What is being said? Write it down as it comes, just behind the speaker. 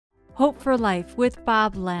Hope for Life with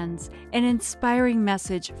Bob Lenz, an inspiring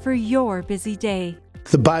message for your busy day.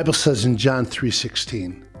 The Bible says in John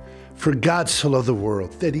 3:16, "For God so loved the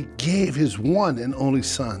world that he gave his one and only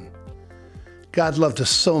Son." God loved us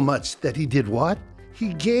so much that he did what?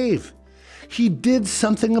 He gave. He did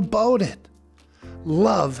something about it.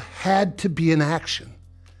 Love had to be in action.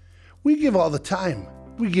 We give all the time.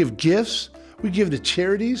 We give gifts. We give to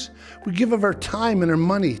charities. We give of our time and our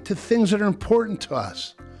money to things that are important to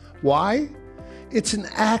us. Why? It's an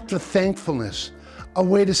act of thankfulness, a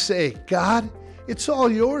way to say, God, it's all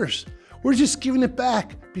yours. We're just giving it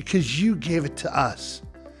back because you gave it to us.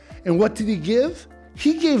 And what did he give?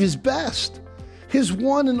 He gave his best, his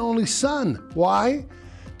one and only Son. Why?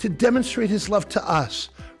 To demonstrate his love to us,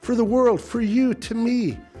 for the world, for you, to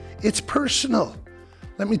me. It's personal.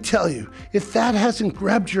 Let me tell you, if that hasn't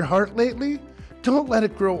grabbed your heart lately, don't let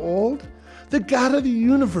it grow old. The God of the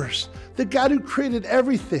universe, the God who created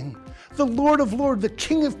everything, the Lord of Lords, the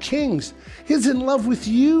King of Kings, is in love with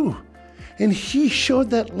you. And he showed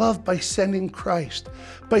that love by sending Christ,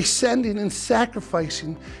 by sending and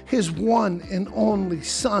sacrificing his one and only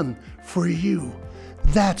Son for you.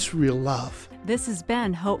 That's real love. This has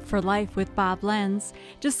been Hope for Life with Bob Lenz.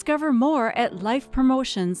 Discover more at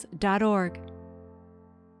lifepromotions.org.